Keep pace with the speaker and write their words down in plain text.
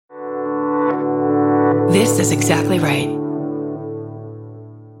This is exactly right.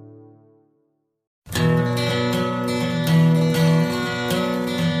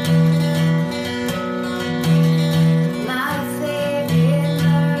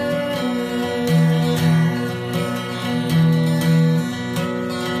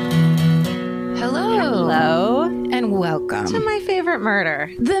 Hello. And welcome To my favorite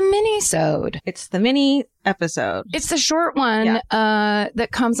murder. the Minisode. It's the mini episode. It's the short one that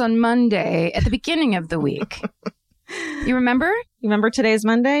comes on Monday at the beginning of the week. You remember? You remember today's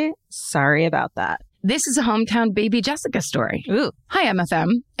Monday? Sorry about that. This is a hometown baby Jessica story. Ooh. Hi,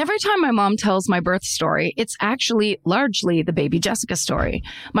 MFM. Every time my mom tells my birth story, it's actually largely the baby Jessica story.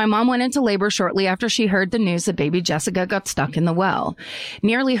 My mom went into labor shortly after she heard the news that baby Jessica got stuck in the well.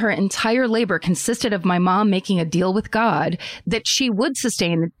 Nearly her entire labor consisted of my mom making a deal with God that she would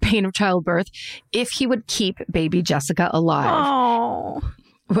sustain the pain of childbirth if he would keep baby Jessica alive. Oh.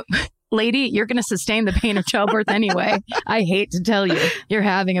 Lady, you're going to sustain the pain of childbirth anyway. I hate to tell you, you're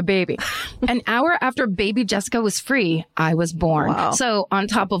having a baby. An hour after baby Jessica was free, I was born. Wow. So on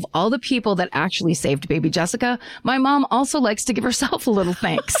top of all the people that actually saved baby Jessica, my mom also likes to give herself a little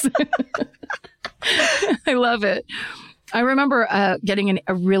thanks. I love it. I remember getting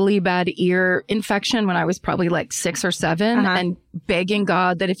a really bad ear infection when I was probably like 6 or 7 and begging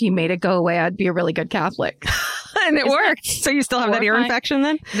God that if he made it go away, I'd be a really good Catholic. And it worked. So you still have that ear infection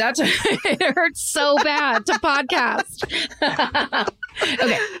then? That's it hurts so bad to podcast.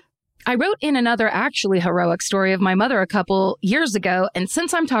 Okay. I wrote in another actually heroic story of my mother a couple years ago, and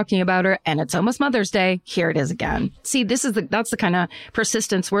since I'm talking about her and it's almost Mother's Day, here it is again. See, that's the kind of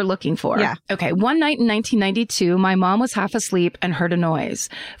persistence we're looking for. Yeah. Okay, one night in 1992, my mom was half asleep and heard a noise.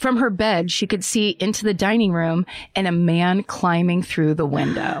 From her bed, she could see into the dining room and a man climbing through the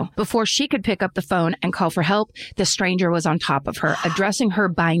window. Before she could pick up the phone and call for help, the stranger was on top of her, addressing her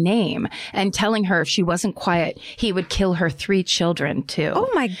by name and telling her if she wasn't quiet, he would kill her 3 children too. Oh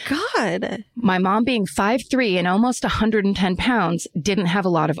my God. My mom, being 5'3" and almost 110 pounds, didn't have a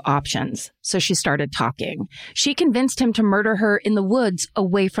lot of options. So she started talking. She convinced him to murder her in the woods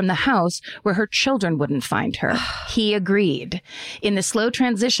away from the house where her children wouldn't find her. He agreed. In the slow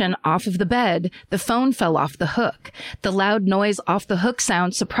transition off of the bed, the phone fell off the hook. The loud noise off the hook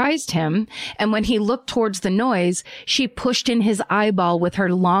sound surprised him. And when he looked towards the noise, she pushed in his eyeball with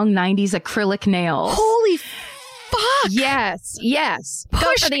her long 90s acrylic nails. Holy fuck. Yes.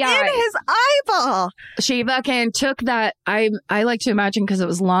 Pushed in his eyeball. She fucking took that. I like to imagine, because it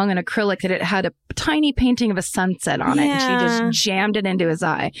was long and acrylic, that it had a tiny painting of a sunset on it. And she just jammed it into his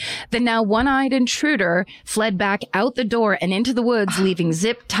eye. The now one-eyed intruder fled back out the door and into the woods, leaving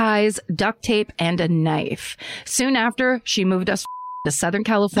zip ties, duct tape, and a knife. Soon after, she moved us to Southern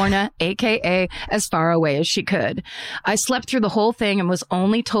California, aka as far away as she could. I slept through the whole thing and was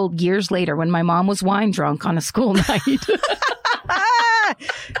only told years later when my mom was wine drunk on a school night.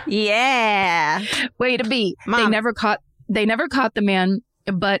 Yeah. Way to be. Mom. They never caught the man.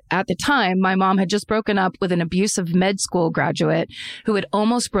 But at the time, my mom had just broken up with an abusive med school graduate who had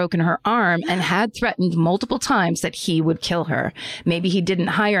almost broken her arm and had threatened multiple times that he would kill her. Maybe he didn't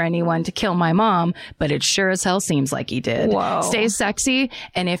hire anyone to kill my mom, but it sure as hell seems like he did. Whoa. Stay sexy,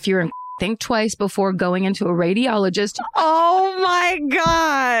 and if you're in, think twice before going into a radiologist. Oh my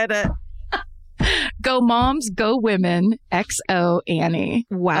God. Go moms, go women, XO Annie.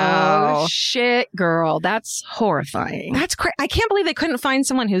 Wow. Oh, shit, girl. That's horrifying. That's crazy. I can't believe they couldn't find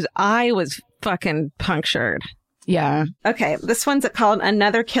someone whose eye was fucking punctured. Yeah. Okay, this one's called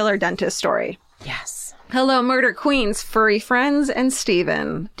Another Killer Dentist Story. Yes. Hello, Murder Queens, furry friends, and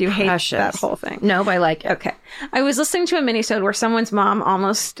Steven. Do you hate that whole thing? Nope, I like it. Okay. I was listening to a minisode where someone's mom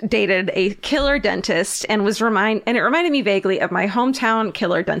almost dated a killer dentist and it reminded me vaguely of my hometown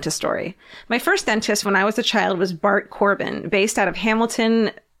killer dentist story. My first dentist when I was a child was Bart Corbin, based out of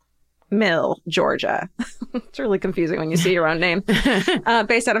Hamilton Mill, Georgia. It's really confusing when you see your own name.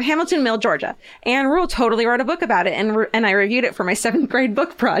 Based out of Hamilton Mill, Georgia. Anne Rule totally wrote a book about it, and I reviewed it for my 7th grade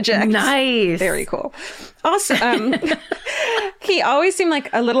book project. Nice. Very cool. Also, he always seemed like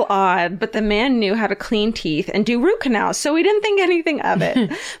a little odd, but the man knew how to clean teeth and do root canals, so we didn't think anything of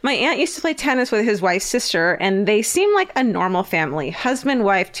it. My aunt used to play tennis with his wife's sister, and they seemed like a normal family. Husband,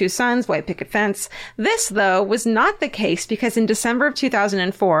 wife, 2 sons, white picket fence. This, though, was not the case because in December of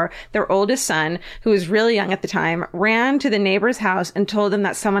 2004, their oldest son, who was really young at the time, ran to the neighbor's house and told them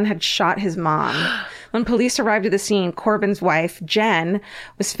that someone had shot his mom. When police arrived at the scene, Corbin's wife, Jen,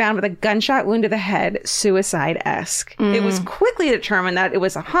 was found with a gunshot wound to the head, suicide-esque. It was quickly determined that it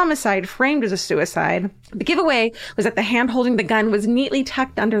was a homicide framed as a suicide. The giveaway was that the hand holding the gun was neatly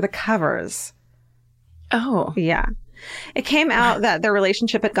tucked under the covers. Oh. Yeah. It came out that their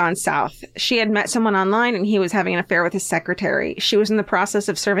relationship had gone south. She had met someone online and he was having an affair with his secretary. She was in the process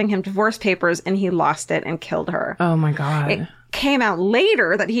of serving him divorce papers and he lost it and killed her. Oh my God. It came out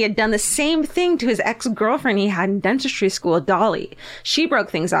later that he had done the same thing to his ex-girlfriend he had in dentistry school, Dolly. She broke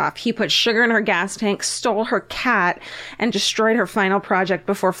things off. He put sugar in her gas tank, stole her cat, and destroyed her final project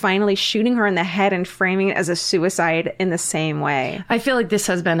before finally shooting her in the head and framing it as a suicide in the same way. I feel like this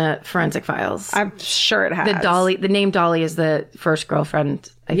has been a Forensic Files. I'm sure it has. The name Dolly is the first girlfriend.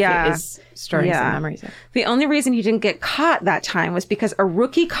 I think is storing some memories. The only reason he didn't get caught that time was because a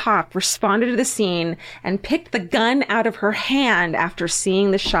rookie cop responded to the scene and picked the gun out of her hand after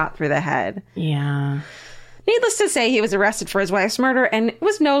seeing the shot through the head. Yeah. Needless to say, he was arrested for his wife's murder and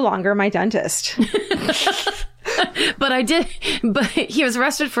was no longer my dentist. But he was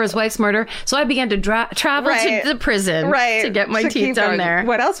arrested for his wife's murder, so I began to travel to the prison to get my teeth done there.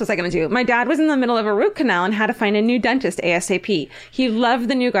 What else was I going to do? My dad was in the middle of a root canal and had to find a new dentist ASAP. He loved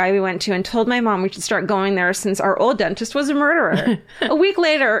the new guy we went to and told my mom we should start going there since our old dentist was a murderer. A week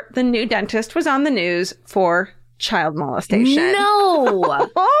later, the new dentist was on the news for child molestation. No!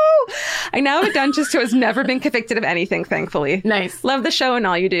 I now have a dentist who has never been convicted of anything, thankfully. Nice. Love the show and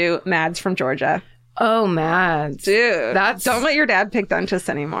all you do. Mads from Georgia. Oh, Mads. Dude. Don't let your dad pick dentists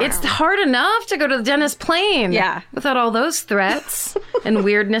anymore. It's hard enough to go to the dentist plain. Yeah. Without all those threats and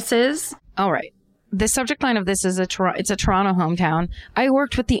weirdnesses. All right. The subject line of this is it's a Toronto hometown. I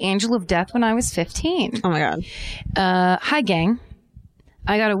worked with the Angel of Death when I was 15. Oh, my God. Hi, gang.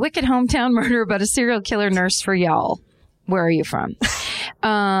 I got a wicked hometown murder about a serial killer nurse for y'all. Where are you from?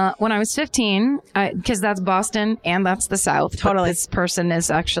 When I was 15, because that's Boston and that's the South. Totally. This person is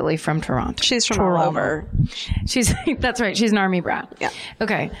actually from Toronto. She's from all over. That's right. She's an Army brat. Yeah.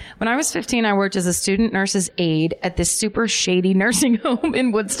 Okay. When I was 15, I worked as a student nurse's aide at this super shady nursing home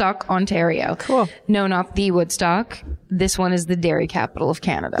in Woodstock, Ontario. Cool. No, not the Woodstock. This one is the dairy capital of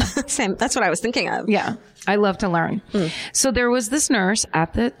Canada. Same. That's what I was thinking of. Yeah. I love to learn. So there was this nurse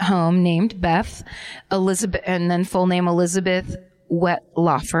at the home named Beth Elizabeth, and then full name Elizabeth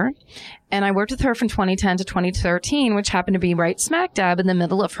Wettlaufer. And I worked with her from 2010 to 2013, which happened to be right smack dab in the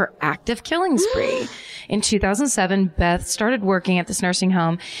middle of her active killing spree. In 2007, Beth started working at this nursing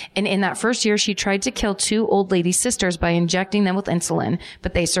home. And in that first year, she tried to kill 2 old lady sisters by injecting them with insulin,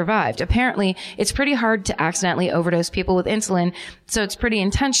 but they survived. Apparently, it's pretty hard to accidentally overdose people with insulin. So it's pretty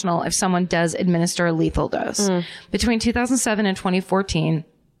intentional if someone does administer a lethal dose. Between 2007 and 2014,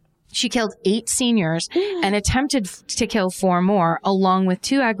 she killed 8 seniors and attempted to kill 4 more, along with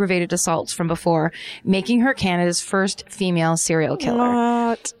 2 aggravated assaults from before, making her Canada's first female serial killer.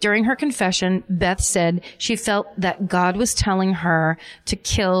 What? During her confession, Beth said she felt that God was telling her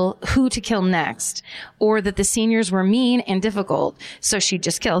who to kill next, or that the seniors were mean and difficult, so she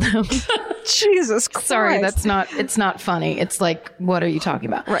just killed them. Jesus Christ. Sorry, it's not funny. It's like, what are you talking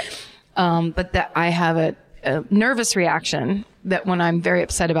about? Right. But that I have a nervous reaction that when I'm very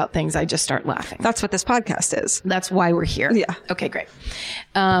upset about things, I just start laughing. That's what this podcast is. That's why we're here. Yeah. Okay, great.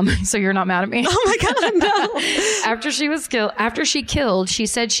 So you're not mad at me? Oh my God, no. After she killed, she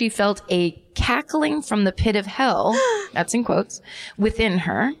said she felt a cackling from the pit of hell, that's in quotes, within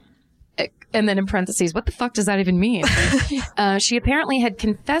her. And then in parentheses, what the fuck does that even mean? She apparently had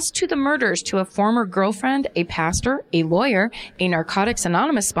confessed to the murders to a former girlfriend, a pastor, a lawyer, a Narcotics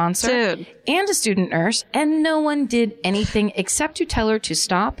Anonymous sponsor, and a student nurse, and no one did anything except to tell her to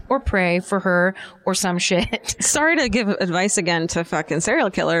stop or pray for her or some shit. Sorry to give advice again to fucking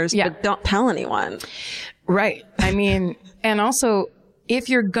serial killers, but don't tell anyone. Right. I mean, and also, if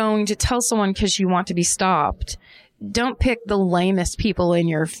you're going to tell someone because you want to be stopped, don't pick the lamest people in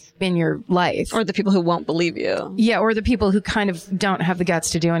your life. Or the people who won't believe you. Yeah, or the people who kind of don't have the guts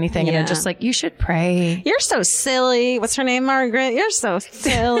to do anything and are just like, you should pray. You're so silly. What's her name, Margaret? You're so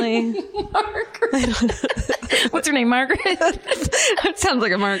silly. Margaret. What's her name, Margaret? That sounds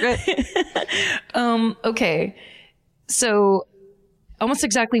like a Margaret. Okay. So almost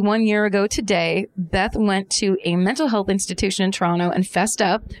exactly 1 year ago today, Beth went to a mental health institution in Toronto and fessed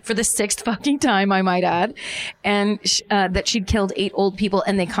up for the 6th fucking time, I might add, and that she'd killed 8 old people,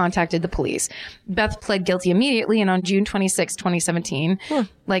 and they contacted the police. Beth pled guilty immediately, and on June 26, 2017,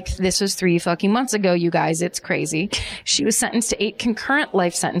 like this was 3 fucking months ago, you guys, it's crazy, she was sentenced to 8 concurrent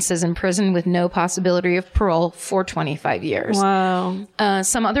life sentences in prison with no possibility of parole for 25 years. Wow.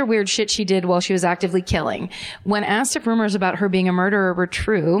 Some other weird shit she did while she was actively killing. When asked if rumors about her being a murderer were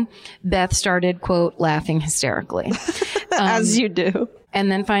true, Beth started, quote, laughing hysterically. As you do. And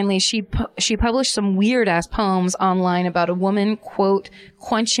then finally, she published some weird ass poems online about a woman, quote,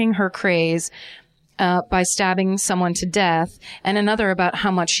 quenching her craze. by stabbing someone to death, and another about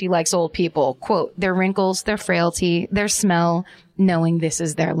how much she likes old people. Quote, their wrinkles, their frailty, their smell, knowing this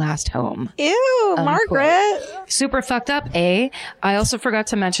is their last home. Ew, Unquote. Margaret. Super fucked up, eh? I also forgot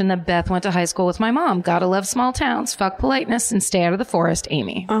to mention that Beth went to high school with my mom. Gotta love small towns. Fuck politeness and stay out of the forest,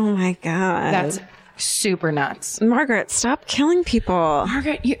 Amy. Oh my God. That's super nuts. Margaret, stop killing people.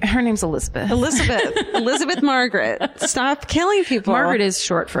 Margaret, her name's Elizabeth. Elizabeth Margaret. Stop killing people. Margaret is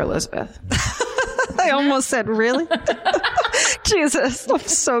short for Elizabeth. I almost said, really? Jesus, I'm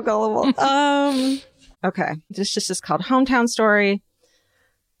so gullible. Okay, this just is called Hometown Story.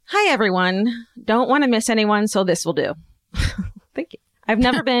 Hi, everyone. Don't want to miss anyone, so this will do. Thank you. I've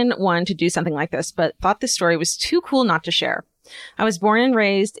never been one to do something like this, but thought this story was too cool not to share. I was born and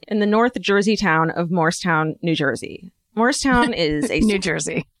raised in the North Jersey town of Morristown, New Jersey. Morristown is a... New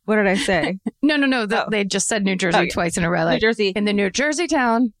Jersey. What did I say? No. They just said New Jersey twice in a row. Like, New Jersey. In the New Jersey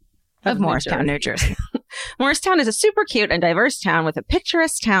town of Morristown, New Jersey. Morristown is a super cute and diverse town with a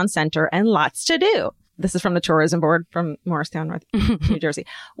picturesque town center and lots to do. This is from the tourism board from Morristown, New Jersey.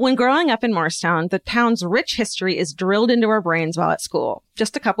 When growing up in Morristown, the town's rich history is drilled into our brains while at school.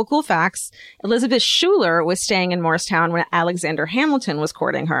 Just a couple cool facts. Elizabeth Schuyler was staying in Morristown when Alexander Hamilton was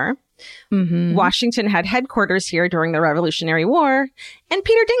courting her. Mm-hmm. Washington had headquarters here during the Revolutionary War. And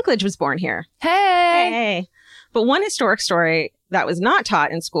Peter Dinklage was born here. Hey! But one historic story that was not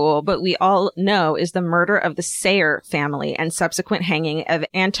taught in school, but we all know, is the murder of the Sayer family and subsequent hanging of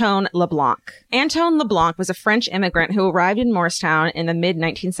Antoine Leblanc. Antoine Leblanc was a French immigrant who arrived in Morristown in the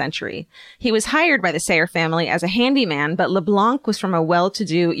mid-19th century. He was hired by the Sayer family as a handyman, but Leblanc was from a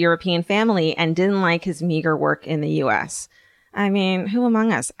well-to-do European family and didn't like his meager work in the U.S. I mean, who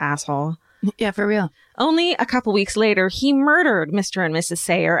among us, asshole? Yeah, for real. Only a couple weeks later, he murdered Mr. and Mrs.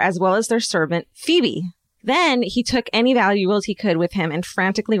 Sayer as well as their servant, Phoebe. Then he took any valuables he could with him and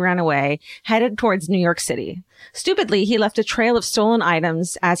frantically ran away, headed towards New York City. Stupidly, he left a trail of stolen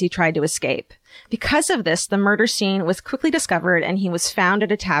items as he tried to escape. Because of this, the murder scene was quickly discovered and he was found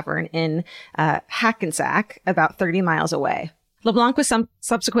at a tavern in Hackensack, about 30 miles away. LeBlanc was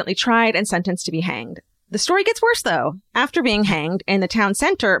subsequently tried and sentenced to be hanged. The story gets worse, though. After being hanged in the town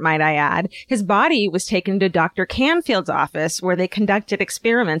center, might I add, his body was taken to Dr. Canfield's office, where they conducted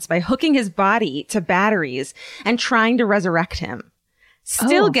experiments by hooking his body to batteries and trying to resurrect him.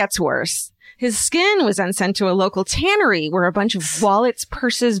 Still gets worse. His skin was then sent to a local tannery where a bunch of wallets,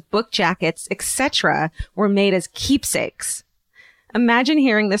 purses, book jackets, etc. were made as keepsakes. Imagine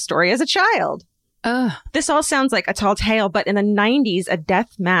hearing this story as a child. This all sounds like a tall tale, but in the 90s, a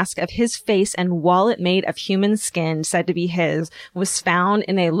death mask of his face and wallet made of human skin said to be his was found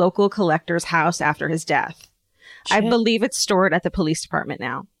in a local collector's house after his death. Shit. I believe it's stored at the police department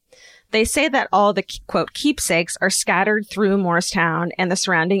now. They say that all the, quote, keepsakes are scattered through Morristown and the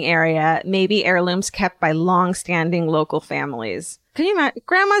surrounding area, maybe heirlooms kept by long-standing local families. Can you imagine?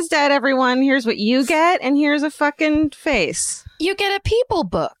 Grandma's dead, everyone. Here's what you get, and here's a fucking face. You get a people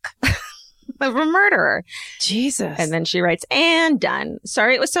book. Of a murderer. Jesus. And then she writes, and done.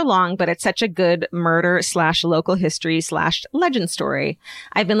 Sorry it was so long, but it's such a good murder/local history/legend story.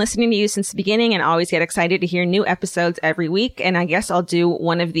 I've been listening to you since the beginning and always get excited to hear new episodes every week. And I guess I'll do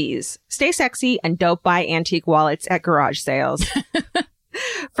one of these. Stay sexy and don't buy antique wallets at garage sales.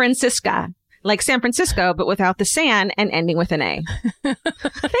 Francisca. Like San Francisco, but without the San and ending with an A.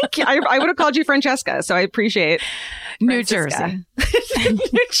 Thank you. I would have called you Francesca, so I appreciate New Jersey.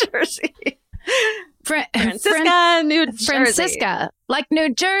 New Jersey. Francisca, New Jersey. Francisca, like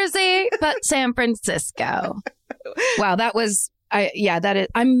New Jersey, but San Francisco. Wow, that was, that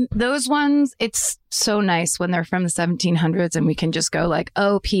is, those ones, it's so nice when they're from the 1700s and we can just go like,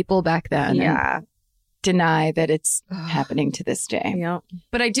 oh, people back then. Yeah. And deny that it's happening to this day. Yep.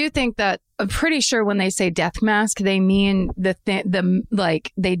 But I do think that I'm pretty sure when they say death mask, they mean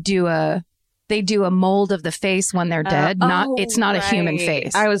they do a mold of the face when they're dead. It's not a human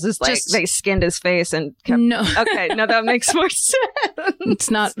face. I was just like, they skinned his face and kept... No. Okay, no, that makes more sense.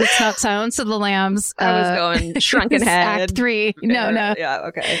 It's not Silence of the Lambs. I was going Shrunken Head. Act 3. No. Yeah,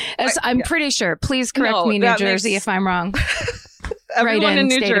 okay. I'm pretty sure. Please correct me, New Jersey, if I'm wrong. Everyone in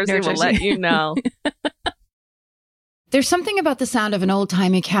New Jersey will let you know. There's something about the sound of an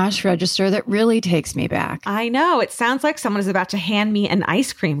old-timey cash register that really takes me back. I know. It sounds like someone is about to hand me an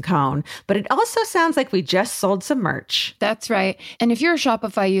ice cream cone, but it also sounds like we just sold some merch. That's right. And if you're a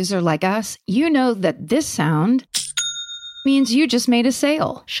Shopify user like us, you know that this sound means you just made a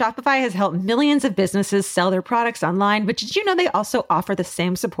sale. Shopify has helped millions of businesses sell their products online, but did you know they also offer the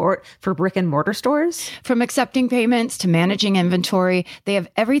same support for brick and mortar stores? From accepting payments to managing inventory, they have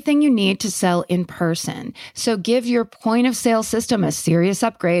everything you need to sell in person. So give your point of sale system a serious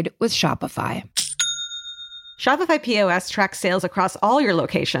upgrade with Shopify. Shopify POS tracks sales across all your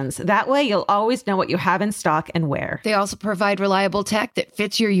locations. That way, you'll always know what you have in stock and where. They also provide reliable tech that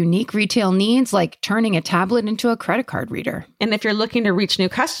fits your unique retail needs, like turning a tablet into a credit card reader. And if you're looking to reach new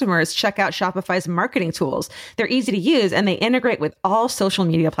customers, check out Shopify's marketing tools. They're easy to use, and they integrate with all social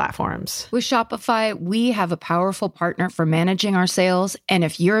media platforms. With Shopify, we have a powerful partner for managing our sales. And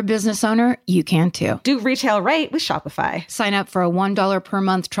if you're a business owner, you can too. Do retail right with Shopify. Sign up for a $1 per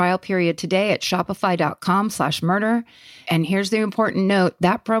month trial period today at shopify.com/murder. And here's the important note,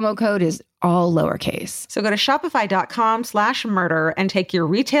 that promo code is all lowercase. So go to shopify.com/murder and take your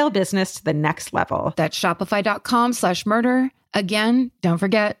retail business to the next level. That's shopify.com/murder. Again, don't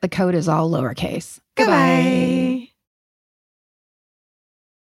forget the code is all lowercase. Goodbye.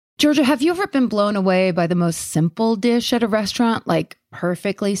 Georgia, have you ever been blown away by the most simple dish at a restaurant, like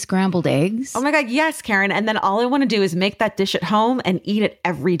perfectly scrambled eggs? Oh my God, yes, Karen. And then all I want to do is make that dish at home and eat it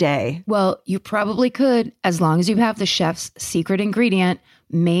every day. Well, you probably could, as long as you have the chef's secret ingredient,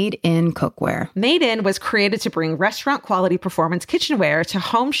 Made in Cookware. Made in was created to bring restaurant quality performance kitchenware to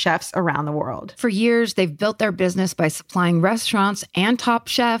home chefs around the world. For years, they've built their business by supplying restaurants and top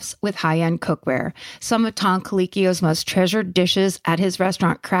chefs with high-end cookware. Some of Tom Colicchio's most treasured dishes at his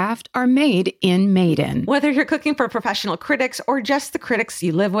restaurant Craft are made in Made in. Whether you're cooking for professional critics or just the critics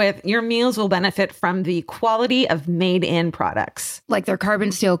you live with, your meals will benefit from the quality of Made in products. Like their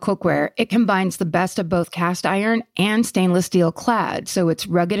carbon steel cookware, it combines the best of both cast iron and stainless steel clad, so it's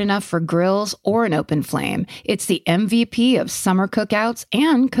rugged enough for grills or an open flame. It's the MVP of summer cookouts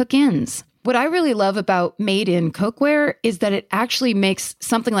and cook-ins. What I really love about Made in Cookware is that it actually makes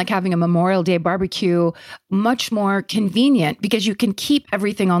something like having a Memorial Day barbecue much more convenient because you can keep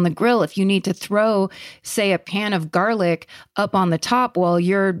everything on the grill. If you need to throw, say, a pan of garlic up on the top while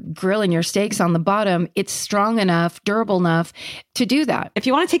you're grilling your steaks on the bottom, it's strong enough, durable enough to do that. If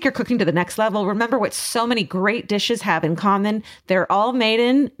you want to take your cooking to the next level, remember what so many great dishes have in common. They're all made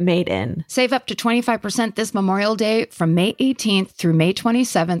in. Save up to 25% this Memorial Day from May 18th through May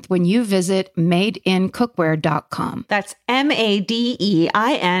 27th when you visit madeincookware.com. That's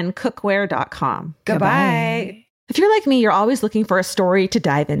MADEIN cookware.com. Goodbye. If you're like me, you're always looking for a story to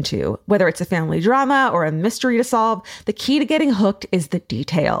dive into. Whether it's a family drama or a mystery to solve, the key to getting hooked is the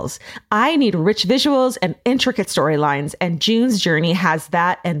details. I need rich visuals and intricate storylines, and June's Journey has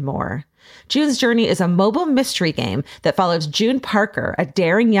that and more. June's Journey is a mobile mystery game that follows June Parker, a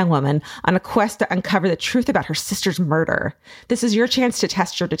daring young woman, on a quest to uncover the truth about her sister's murder. This is your chance to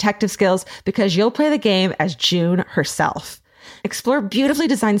test your detective skills because you'll play the game as June herself. Explore beautifully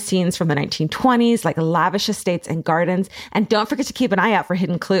designed scenes from the 1920s, like lavish estates and gardens, and don't forget to keep an eye out for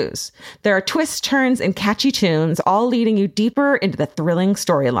hidden clues. There are twists, turns, and catchy tunes, all leading you deeper into the thrilling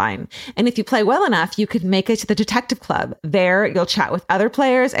storyline. And if you play well enough, you could make it to the Detective Club. There, you'll chat with other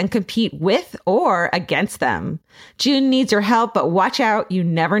players and compete with or against them. June needs your help, but watch out, you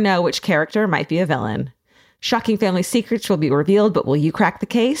never know which character might be a villain. Shocking family secrets will be revealed, but will you crack the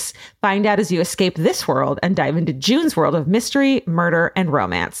case? Find out as you escape this world and dive into June's world of mystery, murder, and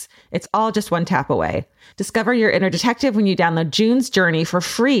romance. It's all just one tap away. Discover your inner detective when you download June's Journey for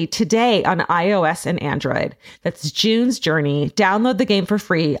free today on iOS and Android. That's June's Journey. Download the game for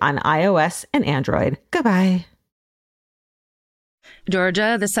free on iOS and Android. Goodbye.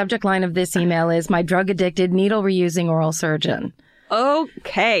 Georgia, the subject line of this email is my drug-addicted, needle-reusing oral surgeon.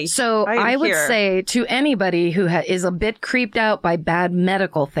 Okay. So I would say to anybody who is a bit creeped out by bad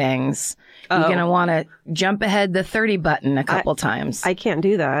medical things, you're going to want to jump ahead the 30 button a couple times. I can't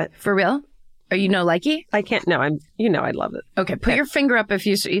do that. For real? Are you no likey? I can't. No, I love it. Okay. Put your finger up if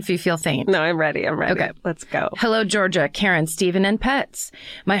you feel faint. No, I'm ready. Okay. Let's go. Hello, Georgia, Karen, Stephen, and pets.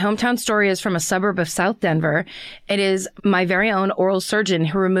 My hometown story is from a suburb of South Denver. It is my very own oral surgeon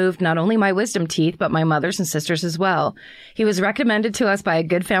who removed not only my wisdom teeth, but my mother's and sister's as well. He was recommended to us by a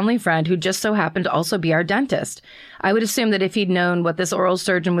good family friend who just so happened to also be our dentist. I would assume that if he'd known what this oral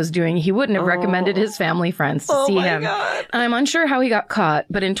surgeon was doing, he wouldn't have recommended his family friends to see him. God. I'm unsure how he got caught,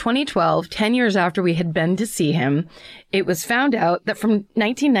 but in 2012, 10 years after we had been to see him, it was found out that from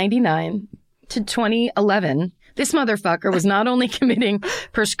 1999 to 2011, this motherfucker was not only committing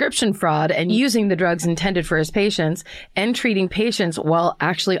prescription fraud and using the drugs intended for his patients and treating patients while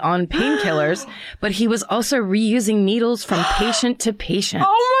actually on painkillers, but he was also reusing needles from patient to patient.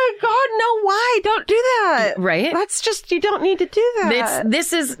 Oh my God, no, why? Don't do that. Right? That's just, you don't need to do that.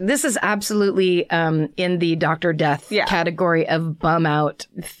 This is absolutely in the Dr. Death category of bum out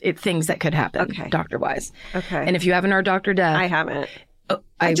things that could happen, doctor-wise. Okay. And if you haven't heard Dr. Death... I haven't.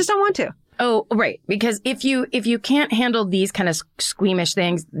 I just don't want to. Oh, right. Because if you can't handle these kind of squeamish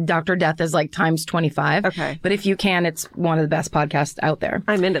things, Dr. Death is like times 25. Okay. But if you can, it's one of the best podcasts out there.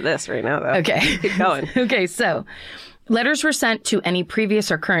 I'm into this right now, though. Okay. Keep going. Okay, so letters were sent to any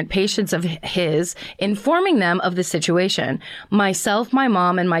previous or current patients of his, informing them of the situation. Myself, my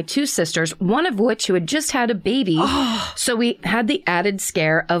mom, and my 2 sisters, one of which who had just had a baby. So we had the added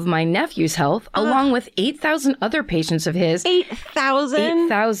scare of my nephew's health, along with 8,000 other patients of his. 8,000?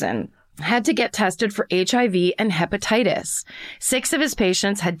 8,000. Had to get tested for HIV and hepatitis. 6 of his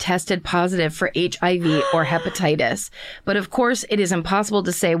patients had tested positive for HIV or hepatitis. But of course, it is impossible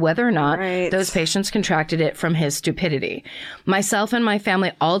to say whether or not those patients contracted it from his stupidity. Myself and my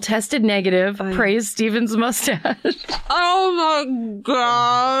family all tested negative. Praise Stephen's mustache. Oh my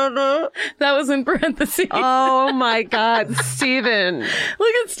God. That was in parentheses. Oh my God, Stephen.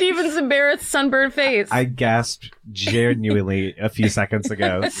 Look at Stephen's embarrassed sunburned face. I gasped genuinely a few seconds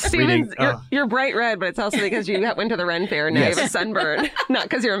ago. Stephen, you're bright red, but it's also because you went to the Ren Fair and now you have a sunburn. Not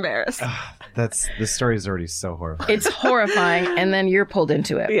because you're embarrassed. The story is already so horrifying. It's horrifying, and then you're pulled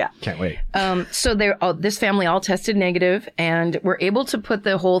into it. Yeah. Can't wait. So this family all tested negative, and were able to put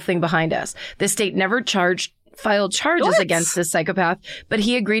the whole thing behind us. The state never filed charges against this psychopath, but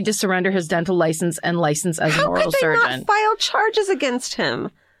he agreed to surrender his dental license and license as an oral surgeon. How could they not file charges against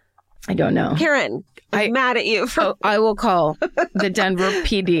him? I don't know. Karen, I'm mad at you. I will call the Denver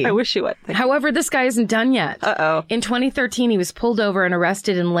PD. I wish you would. However, this guy isn't done yet. Uh-oh. In 2013, he was pulled over and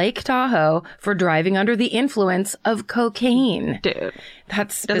arrested in Lake Tahoe for driving under the influence of cocaine. Dude.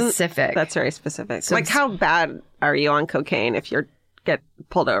 That's specific. That's very specific. So like, how bad are you on cocaine if you get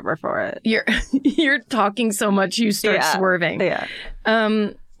pulled over for it? You're talking so much you start swerving. Yeah.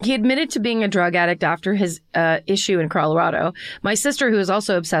 He admitted to being a drug addict after his issue in Colorado. My sister, who is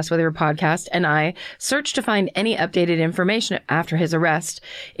also obsessed with her podcast, and I searched to find any updated information after his arrest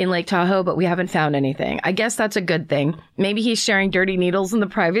in Lake Tahoe, but we haven't found anything. I guess that's a good thing. Maybe he's sharing dirty needles in the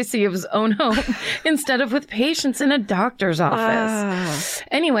privacy of his own home instead of with patients in a doctor's office.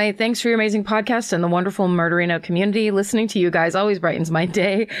 Anyway, thanks for your amazing podcast and the wonderful Murderino community. Listening to you guys always brightens my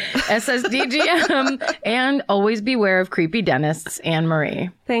day. SSDGM, and always beware of creepy dentists. Anne Marie.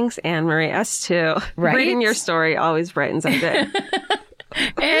 Thanks, Anne Marie. Us too. Right? Reading your story always brightens our day.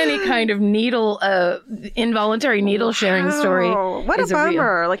 Any kind of involuntary needle sharing story. What a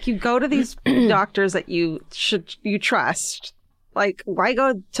bummer. Like, you go to these doctors that you trust. Like, why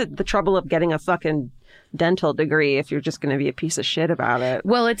go to the trouble of getting a fucking dental degree if you're just going to be a piece of shit about it?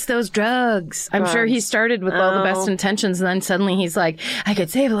 Well, it's those drugs. I'm sure he started with all the best intentions, and then suddenly he's like, I could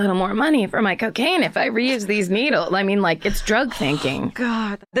save a little more money for my cocaine if I reuse these needles. I mean, like, it's drug thinking.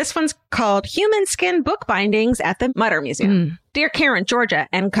 God. This one's called Human Skin Book Bindings at the Mutter Museum. Dear Karen, Georgia,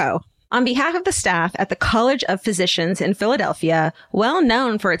 and co. On behalf of the staff at the College of Physicians in Philadelphia, well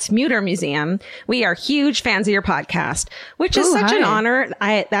known for its Mutter Museum, we are huge fans of your podcast, which is such an honor.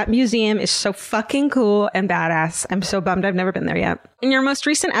 That museum is so fucking cool and badass. I'm so bummed I've never been there yet. In your most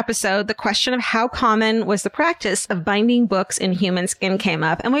recent episode, the question of how common was the practice of binding books in human skin came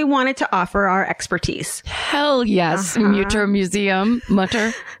up, and we wanted to offer our expertise. Hell yes, Mutter Museum.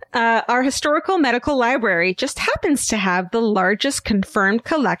 Mutter. Our historical medical library just happens to have the largest confirmed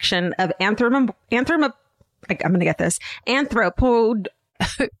collection of I'm going to get this. Anthropodermic?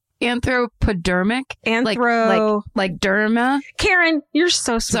 Like derma? Karen, you're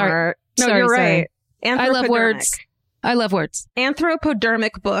so smart. Sorry, you're right. I love words.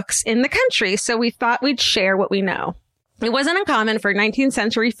 Anthropodermic books in the country, so we thought we'd share what we know. It wasn't uncommon for 19th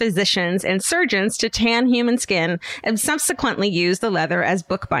century physicians and surgeons to tan human skin and subsequently use the leather as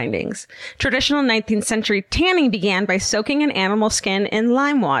book bindings. Traditional 19th century tanning began by soaking an animal skin in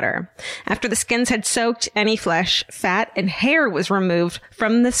lime water. After the skins had soaked, any flesh, fat, and hair was removed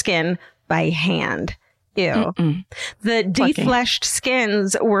from the skin by hand. Ew. The defleshed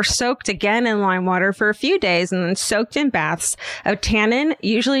skins were soaked again in lime water for a few days and then soaked in baths of tannin,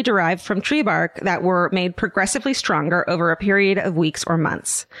 usually derived from tree bark, that were made progressively stronger over a period of weeks or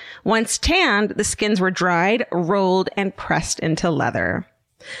months. Once tanned, the skins were dried, rolled, and pressed into leather.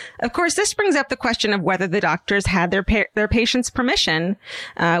 Of course, this brings up the question of whether the doctors had their patients' permission,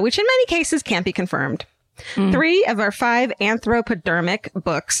 which in many cases can't be confirmed. 3 of our 5 anthropodermic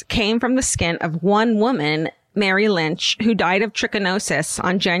books came from the skin of one woman, Mary Lynch, who died of trichinosis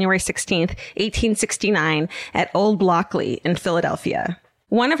on January 16th, 1869 at Old Blockley in Philadelphia.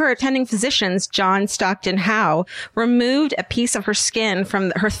 One of her attending physicians, John Stockton Howe, removed a piece of her skin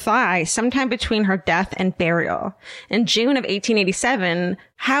from her thigh sometime between her death and burial. In June of 1887,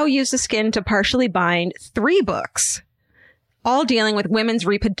 Howe used the skin to partially bind 3 books, all dealing with women's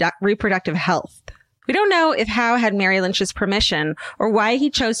reproductive health. We don't know if Howe had Mary Lynch's permission or why he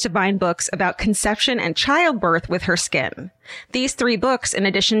chose to bind books about conception and childbirth with her skin. These 3 books, in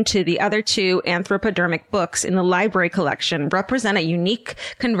addition to the other 2 anthropodermic books in the library collection, represent a unique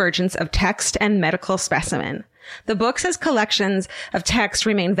convergence of text and medical specimen. The books as collections of text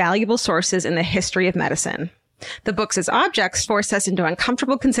remain valuable sources in the history of medicine. The books as objects force us into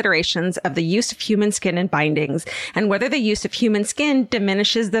uncomfortable considerations of the use of human skin in bindings and whether the use of human skin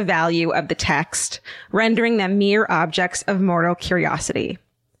diminishes the value of the text, rendering them mere objects of mortal curiosity.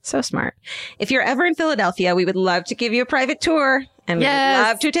 So smart. If you're ever in Philadelphia, we would love to give you a private tour. And we'd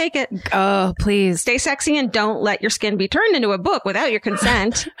love to take it. Oh, please. Stay sexy and don't let your skin be turned into a book without your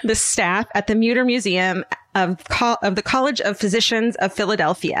consent. The staff at the Muter Museum of the College of Physicians of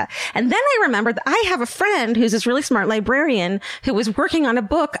Philadelphia. And then I remembered that I have a friend who's this really smart librarian who was working on a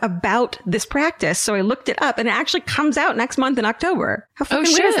book about this practice. So I looked it up and it actually comes out next month in October. How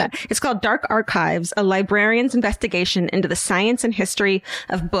fucking weird is that? It's called Dark Archives, a librarian's investigation into the science and history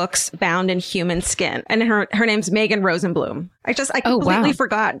of books bound in human skin. And her name's Megan Rosenblum. I completely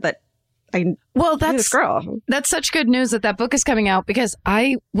forgot that I knew this girl. That's such good news that book is coming out, because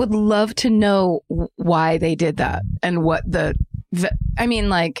I would love to know why they did that and what apparently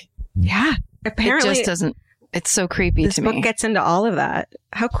it just doesn't. It's so creepy to me. This book gets into all of that.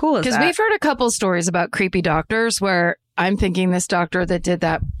 How cool is that? Because we've heard a couple stories about creepy doctors where I'm thinking this doctor that did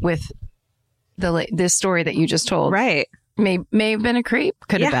that with this story that you just told, right? May have been a creep.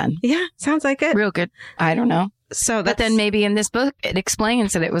 Could have been. Yeah, sounds like it. Real good. I don't know. But then maybe in this book, it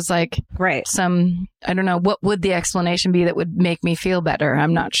explains that it was like some, I don't know, what would the explanation be that would make me feel better?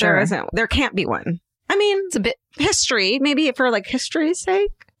 I'm not sure. There isn't. There can't be one. I mean, it's a bit history, maybe for like history's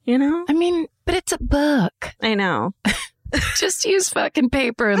sake, you know? I mean, but it's a book. I know. Just use fucking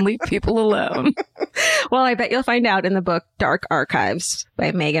paper and leave people alone. Well, I bet you'll find out in the book Dark Archives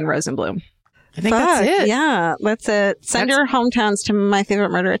by Megan Rosenblum. I think that's it. Yeah, that's it. Send your hometowns to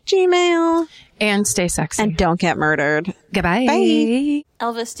myfavoritemurder@gmail.com. And stay sexy. And don't get murdered. Goodbye. Bye.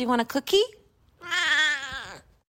 Elvis, do you want a cookie?